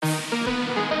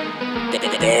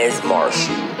There's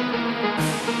Marshy.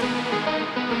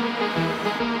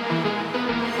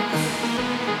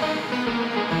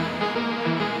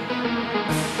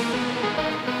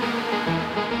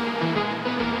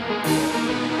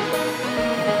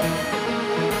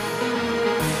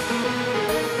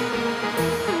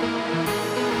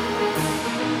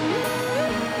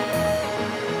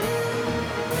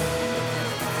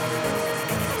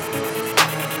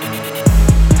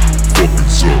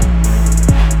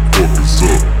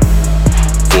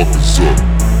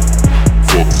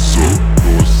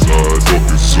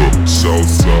 South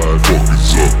side, fuck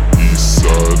is up. East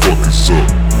side, fuck is up.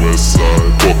 West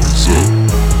side, fuck is up.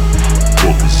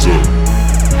 Fuck is up.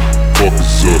 Fuck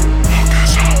is up.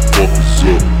 Fuck is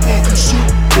up. Fuck is up.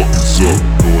 Fuck is up.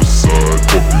 North side,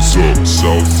 fuck is up.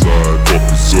 South side, fuck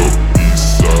is up. East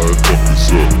side, fuck is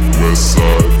up. West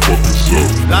side, fuck is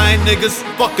up. Lying niggas,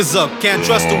 fuck is up. Can't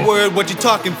trust a word, what you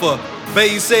talking for? Bet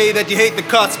you say that you hate the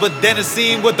cops, but then it's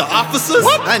seen with the officers?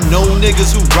 What? I know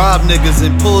niggas who rob niggas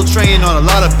and pull train on a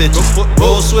lot of bitches.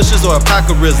 Roll swishers or a pack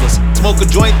of Rizzlers. Smoke a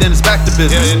joint, then it's back to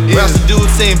business. Raps the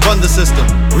dudes saying fund the system.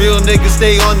 Real niggas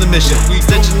stay on the mission.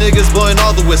 Snitching niggas blowing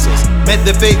all the whistles. Met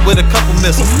their fate with a couple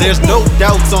missiles. There's no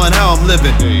doubts on how I'm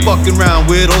living. Fucking around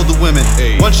with older women.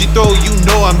 Once you throw, you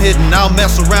know I'm hitting. I'll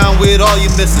mess around with all you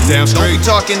misses. Don't be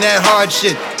talking that hard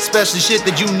shit, especially shit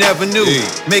that you never knew.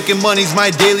 Making money's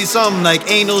my daily something, like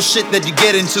ain't no shit that you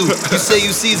get into. You say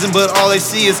you seasoned, but all I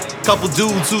see is couple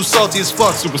dudes who salty as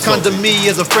fuck. Come to me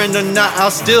as a friend or not,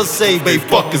 I'll still say, babe,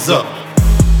 fuck is up.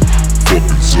 Fuck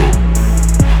is up.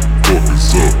 Fuck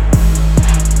is up.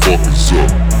 Fuck is up.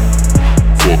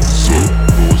 Fuck is up.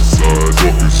 North side,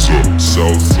 fuck is up.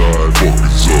 South side, fuck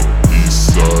is up. East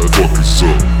side, fuck is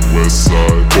up. West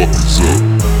side, fuck is up.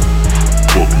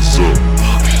 Fuck is up.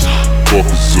 Fuck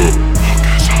is up.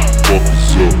 Fuck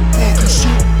is up. Fuck is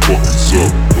up. Fuck is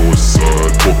up. North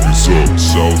side, fuck is up.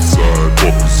 South side,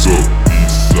 fuck is up.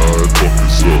 East side, fuck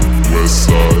is up. West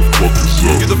side, fuck is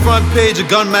up. You're the front page of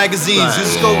gun magazines.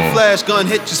 Use scope, flash, gun,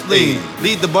 hit your spleen.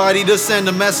 Lead the body to send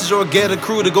a message or get a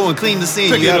crew to go and clean the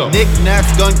scene. You have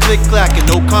knick-knacks, gun click-clacking.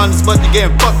 No condoms, but you're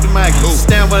getting fucked with maggots.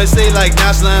 Stand when I say like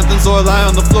national anthems or lie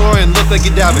on the floor and look like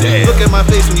you're dabbing. Look at my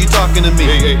face when you talking to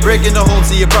me. Breaking the home,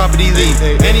 see your property leave.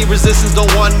 Any resistance,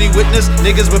 don't want any witness.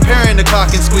 Niggas preparing to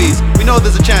cock and squeeze. We know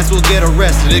there's a chance we'll get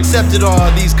arrested. Accepted all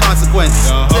these consequences.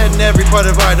 Said in every part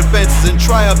of our defenses and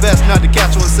try our best not to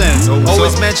catch one sentence.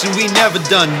 Always mention we never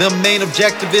done. The main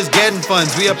objective is getting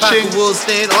funds. We a pack of wolves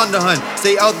staying on the hunt.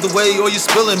 Stay out the way or you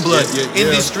spilling blood. In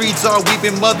these streets are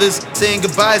weeping mothers saying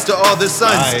goodbyes to all their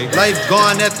sons. Life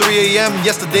gone at 3 a.m.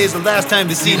 Yesterday's the last time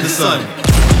they seen the sun.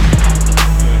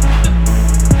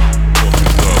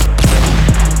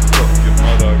 Fuck your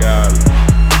mother, God.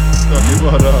 Fuck your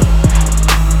mother.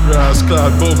 Ras,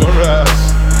 clad, boba, ras.